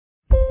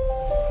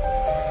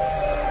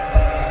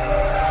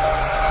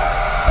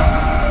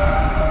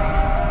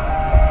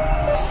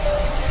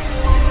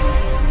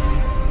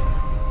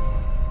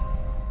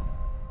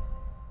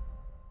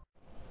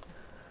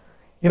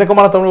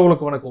இணக்கமான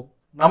தமிழர்களுக்கு வணக்கம்.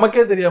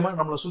 நமக்கே தெரியாம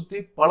நம்மளை சுத்தி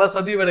பல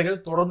சதி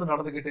வேலைகள் தொடர்ந்து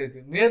நடந்துகிட்டே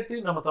இருக்கு. நேத்து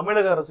நம்ம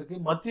தமிழக அரசுக்கு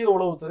மத்திய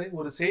உளவுத்துறை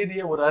ஒரு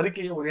செய்தியை, ஒரு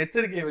அறிக்கையை, ஒரு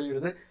எச்சரிக்கையை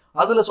வெளியிடுது.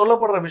 அதுல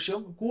சொல்லப்படுற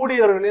விஷயம், கூடிய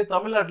விரைவிலே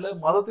தமிழ்நாட்டுல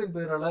மதத்தின்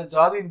பேரால,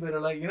 ஜாதியின்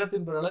பேரால,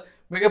 இனத்தின் பேரால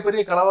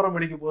மிகப்பெரிய கலவரம்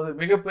வெடிக்க போகுது,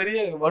 மிகப்பெரிய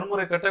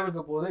வன்முறை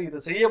கட்டவிழ்க்க போகுது. இதை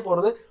செய்ய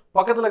போறது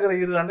பக்கத்துல இருக்கிற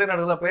இரு அண்டை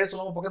நாடுகள் தான், பெயர்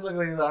சொல்லாம பக்கத்துல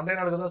இருக்கிற இரு அண்டை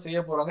நாடுகள் தான் செய்ய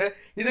போறாங்க.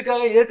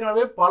 இதுக்காக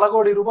ஏற்கனவே பல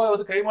கோடி ரூபாய்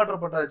வந்து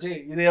கைமாற்றப்பட்டாச்சு.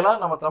 இதையெல்லாம்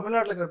நம்ம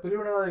தமிழ்நாட்டில் இருக்கிற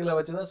பிரிவினைவாதிகளை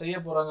வச்சுதான் செய்ய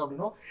போறாங்க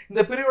அப்படின்னும்,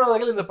 இந்த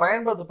பிரிவினைவாதிகள் இந்த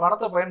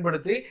பணத்தை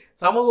பயன்படுத்தி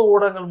சமூக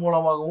ஊடகங்கள்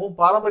மூலமாகவும்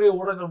பாரம்பரிய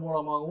ஊடகங்கள்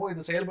மூலமாகவும்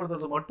இது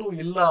செயல்படுத்துறது மட்டும்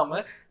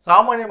இல்லாம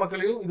சாமானிய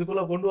மக்களையும்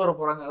இதுக்குள்ள கொண்டு வர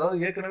போறாங்க.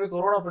 அதாவது ஏற்கனவே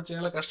கொரோனா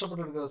பிரச்சனையில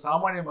கஷ்டப்பட்டு இருக்கிற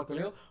சாமானிய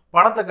மக்களையும்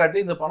பணத்தை காட்டி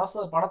இந்த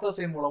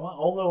பணத்தாசையின் மூலமா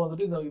அவங்க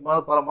வந்துட்டு இந்த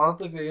பல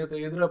மதத்துக்கு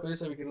எதிராக பேச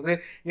வைக்கிறது,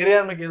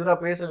 இறையாண்மைக்கு எதிராக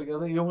பேச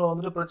வைக்கிறது, இவங்க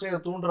வந்துட்டு பிரச்சனையை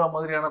தூண்டுற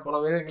மாதிரியான பல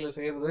வேலைகளை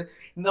செய்யறது,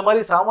 இந்த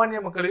மாதிரி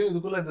சாமானிய மக்களையும்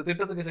இதுக்குள்ள இந்த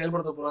திட்டத்துக்கு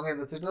செயல்படுத்த போறாங்க,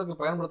 இந்த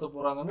திட்டத்துக்கு பயன்படுத்த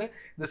போறாங்கன்னு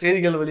இந்த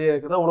செய்திகள் வெளியே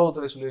இருக்குதா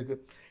உளவுத்துறை சொல்லியிருக்கு.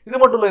 இது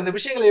மட்டும் இல்ல, இந்த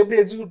விஷயங்களை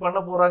எப்படி எக்ஸிக்யூட்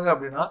பண்ண போறாங்க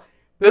அப்படின்னா,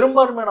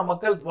 பெரும்பான்மையான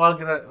மக்கள்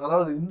வாழ்கிற,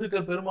 அதாவது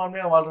இந்துக்கள்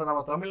பெரும்பான்மையா வாழ்ற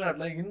நம்ம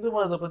தமிழ்நாட்டுல இந்து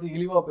மதத்தை பத்தி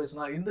இழிவா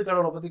பேசினா, இந்து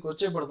கடவுளை பத்தி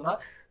கொச்சைப்படுத்தினா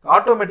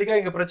ஆட்டோமேட்டிக்கா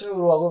இங்க பிரச்சனை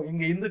உருவாகும்,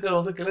 இங்க இந்துக்கள்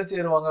வந்து கிளர்ச்சி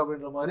ஏறுவாங்க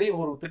அப்படின்ற மாதிரி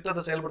ஒரு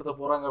திட்டத்தை செயல்படுத்த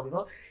போறாங்க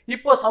அப்படின்னா,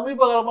 இப்ப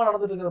சமீப காலமா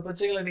நடந்துட்டு இருக்கிற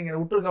பிரச்சனைகளை நீங்க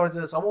உற்று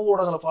கவனிச்ச சமூக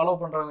ஊடகங்களை ஃபாலோ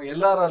பண்றாங்க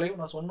எல்லாராலையும்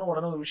நான் சொன்ன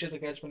உடனே ஒரு விஷயத்தை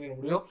கேட்ச் பண்ணிட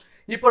முடியும்.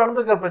 இப்ப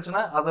நடந்திருக்கிற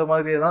பிரச்சனை அது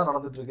மாதிரியே தான்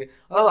நடந்துட்டு இருக்கு.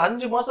 அதாவது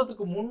 5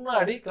 மாசத்துக்கு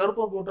முன்னாடி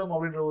கருப்பர் கூட்டம்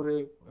அப்படின்ற ஒரு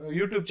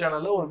யூடியூப்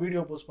சேனல்ல ஒரு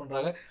வீடியோ போஸ்ட்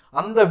பண்றாங்க.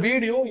 அந்த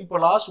வீடியோ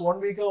இப்ப லாஸ்ட்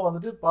 1 வீக்கா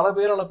வந்துட்டு பல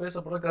பேரால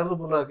பேசப்படுற கருது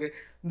பொருளா இருக்கு.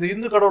 இந்த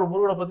இந்து கடவுள்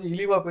முருகனை பத்தி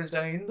இழிவா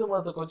பேசிட்டாங்க, இந்து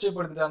மதத்தை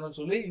கொச்சைப்படுத்திட்டாங்கன்னு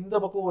சொல்லி இந்த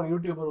பக்கம் ஒரு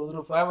யூடியூபர்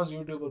வந்து ஃபேமஸ்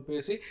யூடியூபர்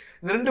பேசி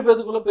இந்த 2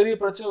 பேத்துக்குள்ள பெரிய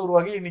பிரச்சனை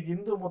உருவாகி இன்னைக்கு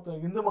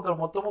இந்து மக்கள்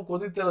மொத்தமும்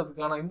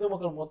கொதித்தறதுக்கான, இந்து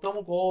மக்கள்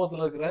மொத்தமும்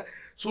கோபத்துல இருக்கிற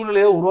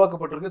சூழ்நிலையே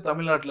உருவாக்கப்பட்டிருக்கு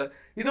தமிழ்நாட்டுல.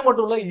 இது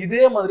மட்டும் இல்ல,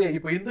 இதே மாதிரி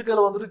இப்ப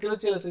இந்துக்களை வந்துட்டு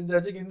கிளர்ச்சியில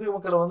செஞ்சாச்சு, இந்து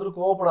மக்களை வந்துட்டு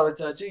கோவப்பட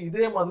வச்சாச்சு.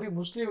 இதே மாதிரி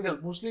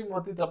முஸ்லீம்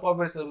பத்தி தப்பா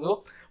பேசுறதோ,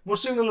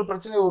 முஸ்லீம்கள்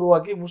பிரச்சனையை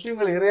உருவாக்கி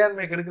முஸ்லீம்கள்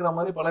இறையாண்மை கெடுக்கிற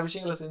மாதிரி பல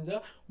விஷயங்களை செஞ்சா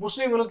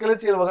முஸ்லீம்களும்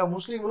கிளர்ச்சியில் வகை,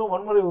 முஸ்லீம்களும்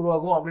வன்முறை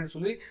உருவாகும் அப்படின்னு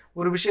சொல்லி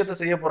ஒரு விஷயத்த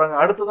செய்ய போறாங்க.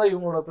 அடுத்ததான்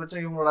இவங்களோட பிரச்சனை,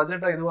 இவங்களோட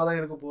அஜெண்டா இதுவாக தான்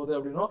இருக்க போகுது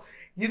அப்படின்னும்,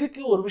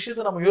 இதுக்கு ஒரு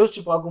விஷயத்த நம்ம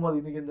யோசிச்சு பார்க்கும்போது,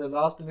 இன்னைக்கு இந்த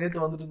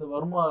நேற்று வந்துட்டு இந்த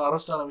வர்மா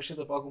அரெஸ்ட் ஆன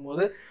விஷயத்த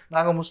பார்க்கும்போது,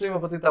 நாங்க முஸ்லீமை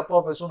பத்தி தப்பா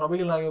பேசுவோம்,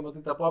 நபிகள் நாயகம்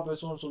பத்தி தப்பா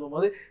பேசுவோம்னு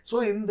சொல்லும்போது, ஸோ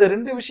இந்த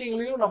 2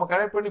 விஷயங்களையும் நம்ம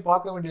கனெக்ட் பண்ணி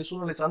பார்க்க வேண்டிய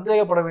சூழ்நிலை,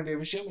 சந்தேகப்பட வேண்டிய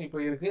விஷயம் இப்ப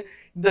இருக்கு.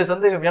 இந்த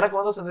சந்தேகம் எனக்கு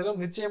வந்த சந்தேகம்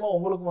நிச்சயமா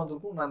உங்களுக்கும்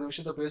வந்திருக்கும். நான் இந்த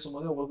விஷயத்த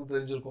பேசும்போது உங்களுக்கும்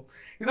தெரிஞ்சிருக்கும்.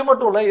 இது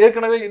மட்டும் இல்ல,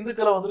 ஏற்கனவே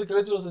இந்துக்களை வந்துட்டு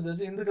கிளர்ச்சியில்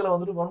செஞ்சாச்சு, இந்துக்களை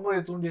வந்துட்டு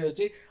வன்முறையை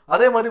தூண்டியாச்சு.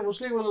 அதே மாதிரி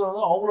முஸ்லீம்கள்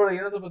வந்து அவங்களோட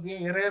இனத்தை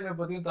பத்தியும் இறையாண்மை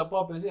பத்தியும் தப்பா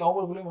பேசி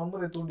அவங்களுக்குள்ளேயும்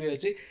வன்முறை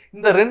தூண்டியாச்சு.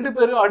 இந்த 2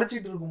 பேரும்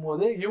அடிச்சிட்டு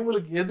இருக்கும்போது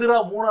இவங்களுக்கு எதிராக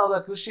 3ஆவதா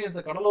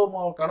கிறிஸ்டியன்ஸை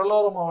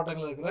கடலோர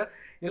மாவட்டங்களில் இருக்கிற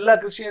எல்லா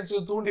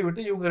கிறிஸ்டியன்ஸையும் தூண்டி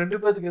விட்டு இவங்க 2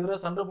 பேருக்கு எதிராக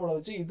சண்டை போட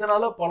வச்சு,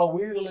 இதனால பல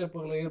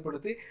உயிரிழப்புகளை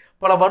ஏற்படுத்தி,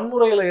 பல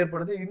வன்முறைகளை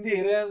ஏற்படுத்தி,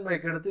 இந்திய இறையாண்மையை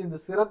கெடுத்து, இந்த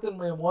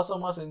ஸ்திரத்தன்மையை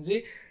மோசமா செஞ்சு,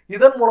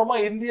 இதன் மூலமா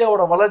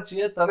இந்தியாவோட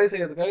வளர்ச்சியை தடை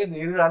செய்யறதுக்காக இந்த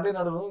 2 அண்டை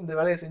நாடுகளும் இந்த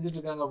வேலையை செஞ்சுட்டு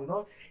இருக்காங்க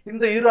அப்படின்னும்,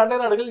 இந்த 2 அண்டை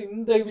நாடுகள்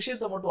இந்த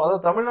விஷயத்த மட்டும்,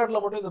 அதாவது தமிழ்நாட்டுல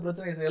மட்டும் இந்த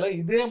பிரச்சனையை செய்யல,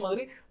 இதே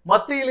மாதிரி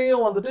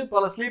மத்தியிலையும் வந்துட்டு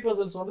பல ஸ்லீப்பர்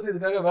செல்ஸ் வந்துட்டு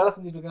இதுக்காக வேலை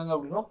செஞ்சுட்டு இருக்காங்க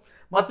அப்படின்னும்,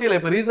 மத்தியில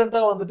இப்ப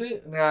ரீசெண்டா வந்துட்டு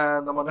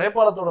நம்ம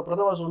நேபாளத்தோட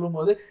பிரதமர் சொல்லும்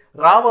போது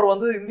ராமர்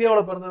வந்து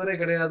இந்தியாவோட பிறந்தவரே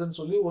கிடையாதுன்னு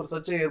சொல்லி ஒரு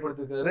சர்ச்சையை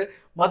ஏற்படுத்தியிருக்காரு.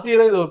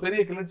 மத்தியில இது ஒரு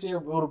பெரிய கிளர்ச்சியை,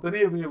 ஒரு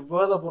பெரிய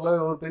விவாத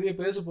பொருளாவே, ஒரு பெரிய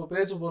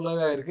பேச்சு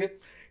பொருளாவே ஆயிருக்கு.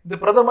 இந்த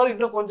பிரதமர்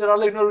இன்னும் கொஞ்ச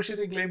நாள்ல இன்னொரு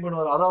விஷயத்தையும் கிளைம்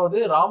பண்ணுவார். அதாவது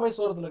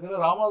ராமேஸ்வரத்துல இருக்கிற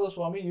ராமநாத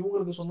சுவாமி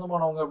இவங்களுக்கு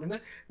சொந்தமானவங்க அப்படின்னு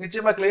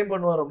நிச்சயமா கிளைம்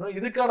பண்ணுவார் அப்படின்னு.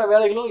 இதுக்கான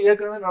வேலைகளும்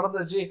ஏற்கனவே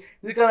நடந்துச்சு.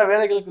 இதுக்கான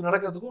வேலைகளுக்கு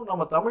நடக்கிறதுக்கும்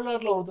நம்ம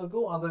தமிழ்நாட்டுல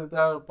ஒருத்தருக்கும்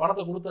அந்த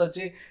பணத்தை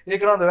கொடுத்தாச்சு.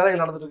 ஏற்கனவே அந்த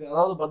வேலைகள் நடந்துட்டு இருக்கு.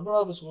 அதாவது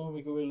பத்மநாப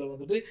சுவாமி கோவில்ல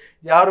வந்துட்டு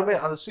யாருமே,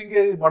 அந்த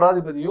சிங்கேரி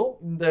மடாதிபதியும்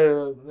இந்த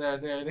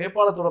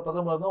நேபாளத்தோட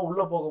பிரதமர் தான்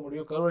உள்ள போக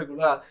முடியும்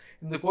கருவறைக்குள்ள,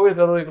 இந்த கோவில்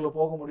கருவறைக்குள்ள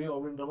போக முடியும்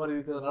அப்படின்ற மாதிரி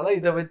இருக்கிறதுனால,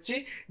 இதை வச்சு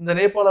இந்த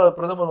நேபாள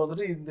பிரதமர்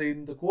வந்துட்டு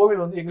இந்த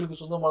கோவில் வந்து எங்களுக்கு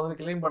சொந்தமானது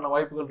கிளைம் பண்ண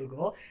வாய்ப்புகள்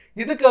இருக்கணும்.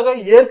 இதுக்காக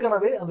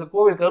ஏற்கனவே அந்த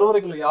கோவில்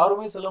கருவறைக்குள்ள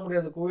யாருமே செல்ல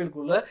முடியாத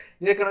கோவிலுக்குள்ள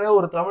ஏற்கனவே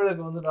ஒரு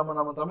தமிழருக்கு வந்து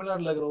நம்ம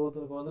தமிழ்நாட்டில் இருக்கிற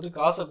ஒருத்தருக்கு வந்துட்டு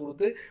காசை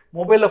கொடுத்து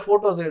மொபைல்ல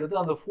போட்டோஸ் எடுத்து,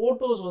 அந்த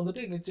போட்டோஸ்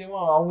வந்துட்டு நிச்சயமா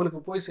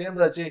அவங்களுக்கு போய்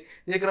சேர்ந்தாச்சு,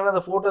 ஏற்கனவே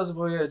அந்த போட்டோஸ்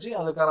போயாச்சு,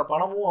 அதுக்கான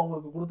பணமும்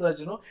அவங்களுக்கு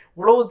கொடுத்தாச்சுன்னு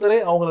உளவுத்துறை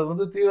அவங்களுக்கு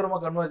வந்து தீவிரமா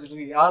கண்காணிச்சிட்டு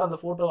இருக்கு. யார் அந்த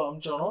போட்டோ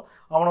அனுப்பிச்சானோ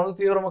அவனை வந்து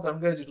தீவிரமா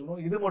கண்காணிச்சிட்டு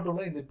இருக்கணும். இது மட்டும்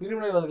இல்ல, இந்த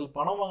பிரிவினைவாதிகள்,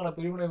 பணம் வாங்கின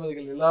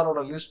பிரிவினைவாதிகள் எல்லாரோட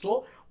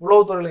லிஸ்ட்டும்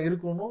உளவுத்துறையில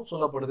இருக்குன்னு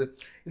சொல்லப்படுது.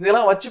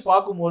 இதெல்லாம் வச்சு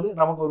பார்க்கும்போது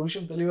நமக்கு ஒரு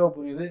விஷயம் தெளிவா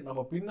புரியுது. நம்ம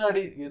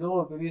பின்னாடி ஏதோ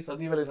ஒரு பெரிய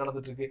சதி வேலை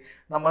நடந்துட்டு இருக்கு.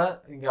 நம்ம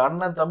இங்க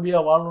அண்ணன் தம்பியா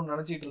வாழணும்னு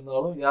நினைச்சிட்டு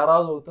இருந்தாலும்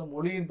யாராவது ஒருத்தர்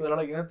மொழியின்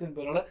பேரால, இனத்தின்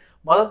பேரால,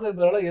 மதத்தின்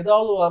பேரால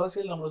ஏதாவது ஒரு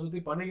அரசியல் நம்மளை சுத்தி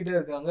பண்ணிக்கிட்டே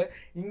இருக்காங்க.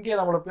 இங்கே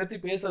நம்மளை பத்தி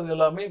பேசுறது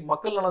எல்லாமே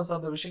மக்கள் நலன்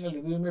சார்ந்த விஷயங்கள்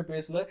எதுவுமே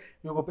பேசல.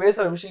 இவங்க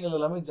பேசுற விஷயங்கள்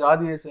எல்லாமே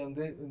ஜாதியை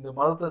சேர்ந்து, இந்த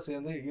மதத்தை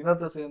சேர்ந்து,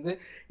 இனத்தை சேர்ந்து,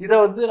 இதை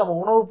வந்து நம்ம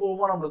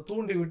உணவுபூர்வமா நம்மளை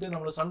தூண்டி விட்டு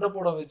நம்மளை சண்டை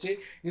போட வச்சு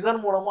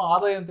இதன் மூலமா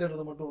ஆதாயம்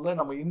தேடுறது மட்டும் இல்ல,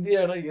 நம்ம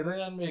இந்தியாவோட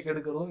இறையாண்மையை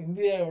கெடுக்கிறதும்,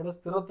 இந்தியாவோட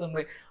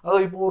ஸ்திரத்தன்மை,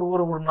 அதாவது இப்போ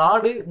ஒரு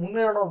நாடு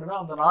முன்னேறணும்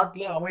அப்படின்னா அந்த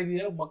நாட்டுல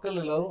அமைதியா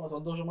மக்கள் எல்லாரும்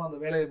சந்தோஷமா அந்த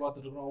வேலையை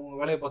பார்த்துட்டு இருக்கணும், அவங்க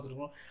வேலையை பார்த்துட்டு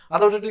இருக்கணும்.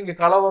 அதை விட்டுட்டு இங்க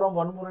கலவரம்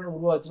வன்முறைன்னு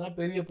உருவாச்சுன்னா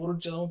பெரிய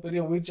பொருட்சேதமும்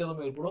பெரிய உயிர் சேதமும்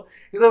சேதம் ஏற்படும்.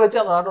 இதை வச்சு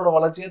அந்த நாட்டோட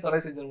வளர்ச்சியை தடை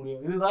செஞ்சிட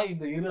முடியும். இதுதான்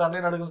இந்த இரு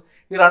அண்டை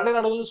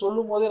நாடுகள்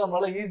சொல்லும் போதே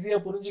நம்மளால ஈஸியா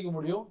புரிஞ்சுக்க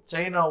முடியும்.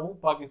 சைனாவும்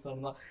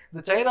பாகிஸ்தானும் தான்.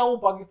 இந்த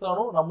சைனாவும்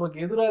பாகிஸ்தானும்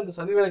நம்மளுக்கு எதிராக இந்த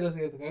சதி வேலைகள்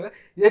செய்யறதுக்காக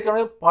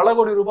ஏற்கனவே பல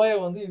கோடி ரூபாயை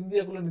வந்து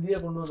இந்தியாக்குள்ள நிதியா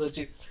கொண்டு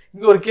வந்துச்சு.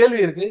 இங்க ஒரு கேள்வி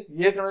இருக்கு.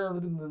 ஏற்கனவே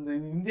வந்துட்டு இந்த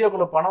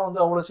இந்தியாக்குள்ள பணம்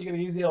வந்து அவ்வளவு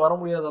சீக்கிரம் ஈஸியா வர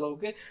முடியாத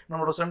அளவுக்கு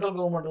நம்மளோட சென்ட்ரல்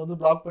கவர்மெண்ட் வந்து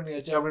பிளாக்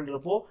பண்ணியாச்சு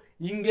அப்படின்றப்போ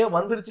இங்க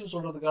வந்துருச்சுன்னு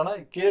சொல்றதுக்கான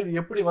கேள்வி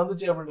எப்படி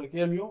வந்துச்சு அப்படின்ற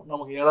கேள்வியும்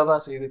நமக்கு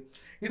எழதான் செய்யுது.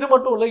 இது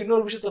மட்டும் இல்ல,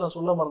 இன்னொரு விஷயத்த நான்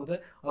சொல்ல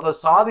மறந்துட்டேன். அதாவது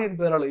சாதியின்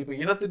பேரால, இப்ப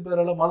இனத்தின்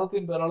பேரால,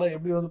 மதத்தின் பேரால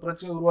எப்படி வந்து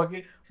பிரச்சனை உருவாக்கி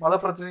மத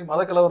பிரச்சனை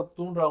மத கலவரத்தை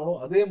தூண்டுறாங்களோ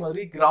அதே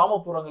மாதிரி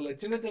கிராமப்புறங்கள்ல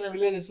சின்ன சின்ன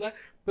வில்லேஜஸ்ல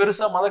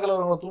பெருசா மத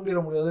கலவரங்களை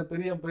தூண்டிட முடியாது,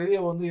 பெரிய பெரிய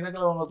வந்து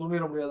இனக்கலவரங்களை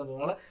தூண்டிட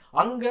முடியாதுன்றதுனால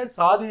அங்க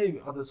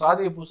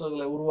சாதிய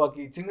பூசல்களை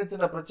உருவாக்கி சின்ன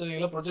சின்ன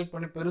பிரச்சனைகளை ப்ரொஜெக்ட்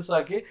பண்ணி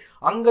பெருசாக்கி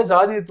அங்க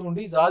ஜாதியை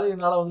தூண்டி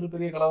ஜாதியினால வந்துட்டு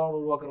பெரிய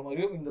கலவரங்கள் உருவாக்குற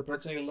மாதிரியும் இந்த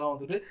பிரச்சனைகள்லாம்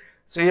வந்துட்டு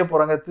செய்ய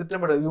போறாங்க.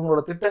 திட்டமிடல்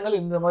இவங்களோட திட்டங்கள்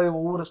இந்த மாதிரி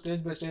ஒவ்வொரு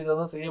ஸ்டேஜ் பை ஸ்டேஜா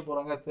தான் செய்ய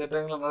போறாங்க,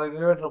 திட்டங்களை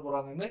நிறைவேற்ற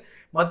போறாங்கன்னு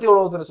மத்திய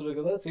உளவுத்துறை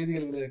சொல்லியிருக்கிறதா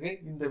செய்திகள் வெளியாகு.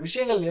 இந்த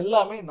விஷயங்கள்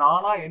எல்லாமே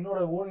நானா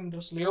என்னோட ஓன்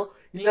இன்ட்ரெஸ்ட்லயோ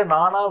இல்ல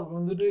நானா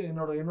வந்துட்டு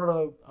என்னோட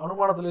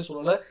அனுமானத்திலேயே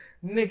சொல்லல.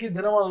 இன்னைக்கு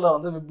தினமலர்ல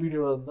வந்து வெப்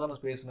வீடியோ தான்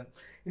நான் பேசினேன்.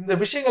 இந்த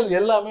விஷயங்கள்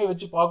எல்லாமே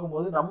வச்சு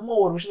பார்க்கும்போது நம்ம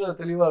ஒரு விஷயத்த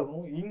தெளிவா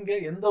இருக்கணும். இங்க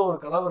எந்த ஒரு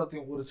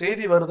கலவரத்தையும், ஒரு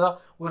செய்தி வருதா,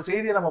 ஒரு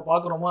செய்தியை நம்ம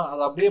பாக்குறோமா,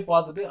 அதை அப்படியே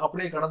பார்த்துட்டு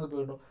அப்படியே கடந்து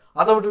போயிடணும்.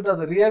 அதை விட்டுட்டு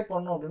அதை ரியாக்ட்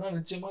பண்ணோம் அப்படின்னா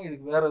நிச்சயமா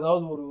இதுக்கு வேற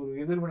ஏதாவது ஒரு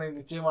எதிர்வினை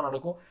நிச்சயமா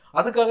நடக்கும்.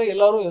 அதுக்காக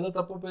எல்லாரும் எதை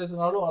தப்பு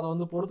பேசினாலும் அதை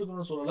வந்து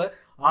பொறுத்துக்கணும்னு சொல்லல.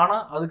 ஆனா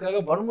அதுக்காக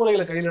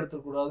வன்முறைகளை கையில்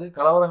எடுத்துக்கூடாது,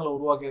 கலவரங்களை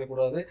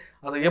உருவாக்கிடக்கூடாது.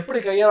 அதை எப்படி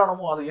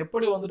கையாளணுமோ, அதை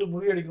எப்படி வந்துட்டு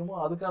முறியடிக்கணுமோ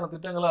அதுக்கான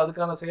திட்டங்களை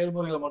அதுக்கான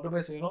செயல்முறைகளை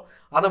மட்டுமே செய்யணும்.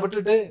 அதை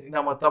விட்டுட்டு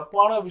நம்ம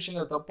தப்பான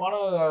விஷயங்கள், தப்பான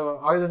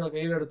ஆயுதங்களை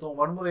கையில் எடுத்தோம்,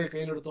 வன்முறையை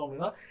கையில் எடுத்தோம்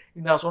அப்படின்னா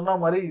நான் சொன்ன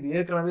மாதிரி இது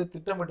ஏற்கனவே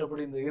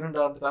திட்டமிட்டபடி இந்த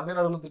 2 அண்டை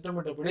நாடுகளும்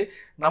திட்டமிட்டபடி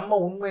நம்ம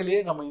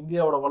உண்மையிலேயே நம்ம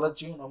இந்தியாவோட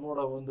வளர்ச்சியும்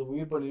நம்மளோட வந்து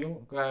உயிர் பலியும்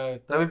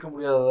தவிர்க்க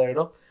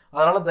முடியாததாயிடும்.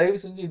 அதனால தயவு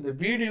செஞ்சு இந்த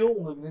வீடியோ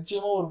உங்களுக்கு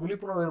நிச்சயமா ஒரு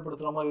விழிப்புணர்வு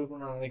ஏற்படுத்துற மாதிரி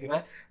இருக்கும்னு நான்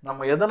நினைக்கிறேன்.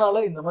 நம்ம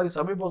எதனால இந்த மாதிரி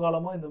சமீப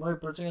காலமா இந்த மாதிரி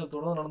பிரச்சனைகள்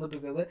தொடர்ந்து நடந்துட்டு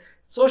இருக்கிறது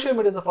சோசியல்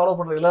மீடியாஸை ஃபாலோ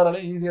பண்ற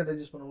எல்லாராலையும் ஈஸியா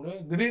டைஜஸ்ட் பண்ண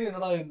முடியும். திடீர்னு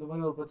என்னடா இந்த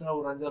மாதிரி ஒரு பிரச்சனை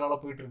ஒரு 5 நாளா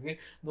போயிட்டு இருக்கு,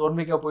 இந்த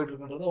 1 வீக்கா போயிட்டு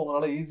இருக்குன்றதை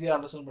உங்களால ஈஸியா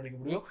அண்டர்ஸ்டாண்ட் பண்ணிக்க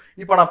முடியும்.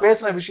 இப்போ நான்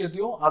பேசின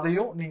விஷயத்தையும்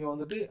அதையும் நீங்க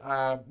வந்துட்டு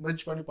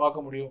மெர்ஜ் பண்ணி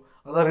பார்க்க முடியும்,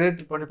 அதான்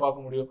ரிலேட் பண்ணி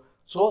பார்க்க முடியும்.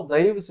 ஸோ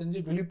தயவு செஞ்சு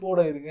விழிப்போட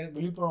இருங்க,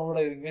 விழிப்புணர்வோட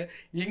இருங்க.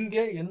 இங்க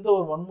எந்த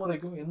ஒரு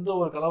வன்முறைக்கும் எந்த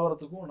ஒரு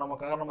கலவரத்துக்கும் நம்ம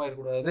காரணமா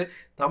இருக்கக்கூடாது.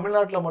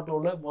 தமிழ்நாட்டில் மட்டும்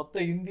இல்ல மொத்த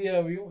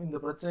இந்தியாவையும் இந்த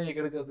பிரச்சனையை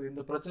கெடுக்கிறது,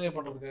 இந்த பிரச்சனையை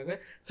பண்றதுக்காக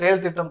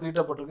செயல் திட்டம்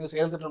தீட்டப்பட்டிருக்கு,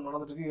 செயல் திட்டம்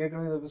நடந்துட்டு இருக்கு.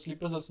 ஏற்கனவே இதுக்கு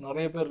ஸ்லிப்பர்ஸ்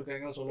நிறைய பேர்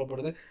இருக்காங்கன்னு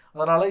சொல்லப்படுது.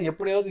 அதனால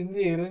எப்படியாவது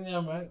இந்திய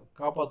இறைஞ்சாம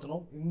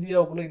காப்பாற்றணும்,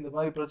 இந்தியாவுக்குள்ள இந்த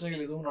மாதிரி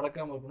பிரச்சனைகள் எதுவும்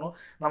நடக்காம இருக்கணும்.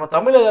 நம்ம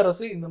தமிழக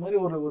அரசு இந்த மாதிரி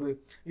ஒரு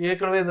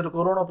ஏற்கனவே இந்த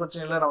கொரோனா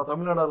பிரச்சனையில நம்ம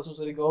தமிழ்நாடு அரசும்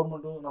சரி,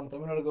 கவர்மெண்ட்டும், நம்ம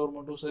தமிழ்நாடு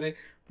கவர்மெண்ட்டும் சரி,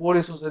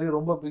 போலீஸும் சரி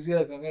ரொம்ப பிஸியா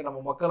இருக்காங்க. நம்ம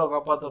மக்களை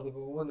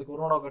காப்பாற்றுறதுக்காகவும் இந்த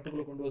கொரோனா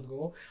கட்டுக்குள்ள கொண்டு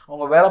வரதுக்காகவும்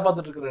அவங்க வேலை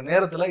பார்த்துட்டு இருக்கிற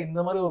நேரத்துல இந்த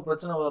மாதிரி ஒரு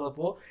பிரச்சனை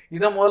வர்றப்போ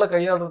இதை முதல்ல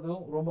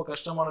கையாளுறதுக்கும் ரொம்ப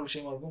கஷ்டமான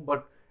விஷயமா இருக்கும்.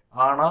 பட்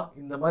ஆனா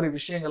இந்த மாதிரி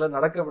விஷயங்களை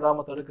நடக்க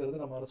விடாம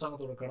தடுக்கிறது நம்ம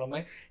அரசாங்கத்தோட கடமை.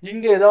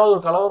 இங்க ஏதாவது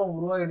ஒரு கலவரம்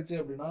உருவாயிடுச்சு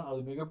அப்படின்னா அது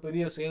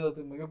மிகப்பெரிய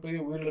சேதத்தை, மிகப்பெரிய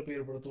உயிரிழப்பை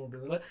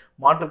ஏற்படுத்தும்ன்றதுல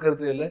மாற்று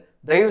கருத்து இல்லை.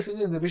 தயவு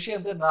செஞ்சு இந்த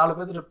விஷயத்த 4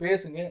 பேர்கிட்ட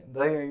பேசுங்க.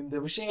 இந்த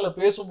விஷயங்களை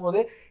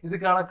பேசும்போதே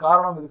இதுக்கான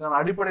காரணம், இதுக்கான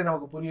அடிப்படை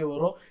நமக்கு புரிய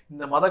வரும்.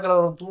 இந்த மத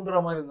கலவரம் தூண்டுற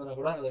மாதிரி இருந்ததுன்னா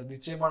கூட அதை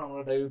நிச்சயமா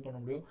நம்மளால டைவர்ட் பண்ண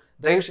முடியும்.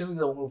 தயவு செஞ்சு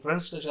இதை உங்க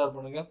ஃப்ரெண்ட்ஸ்கிட்ட ஷேர்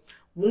பண்ணுங்க.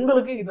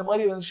 உங்களுக்கு இந்த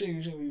மாதிரி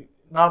விஷயம்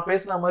நான்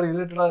பேசின மாதிரி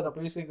ரிலேட்டடா நான்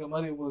பேசியிருக்க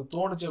மாதிரி உங்களுக்கு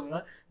தோணுச்சு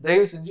அப்படின்னா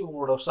தயவு செஞ்சு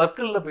உங்களோட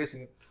சர்க்கிள்ல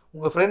பேசுங்க.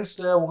 உங்க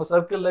ஃப்ரெண்ட்ஸ்ல, உங்க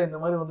சர்க்கிள்ல இந்த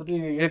மாதிரி வந்துட்டு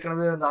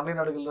ஏற்கனவே இந்த அண்டை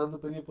நாடுகள்ல இருந்து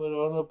பெரிய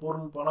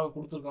பொருள் பணம்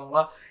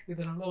கொடுத்துருக்காங்களா,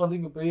 இதனால வந்து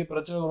இங்க பெரிய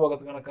பிரச்சனை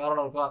உருவாக்குறதுக்கான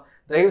காரணம் இருக்கா,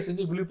 தயவு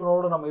செஞ்சு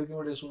விழிப்புணர்வோட நம்ம இருக்க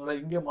வேண்டிய சூழ்நிலை.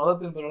 இங்க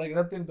மதத்தின் பேரால,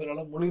 இனத்தின்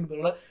பேரால, மொழியின்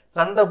பேரால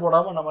சண்டை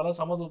போடாம நம்ம எல்லாம்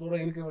சமத்துவத்தோட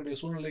இருக்க வேண்டிய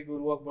சூழ்நிலைக்கு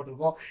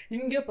உருவாக்கப்பட்டிருக்கோம்.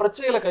 இங்க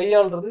பிரச்சனைகளை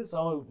கையாளுறது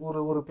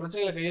ஒரு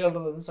பிரச்சனைகளை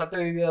கையாளுறது வந்து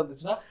சட்ட ரீதியா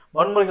இருந்துச்சுன்னா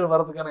வன்முறைகள்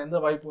வரதுக்கான எந்த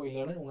வாய்ப்பும்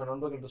இல்லைன்னு உங்க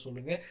நண்பர்கள்ட்ட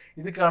சொல்லுங்க.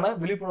 இதுக்கான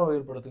விழிப்புணர்வு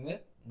ஏற்படுத்துங்க.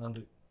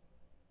 நன்றி.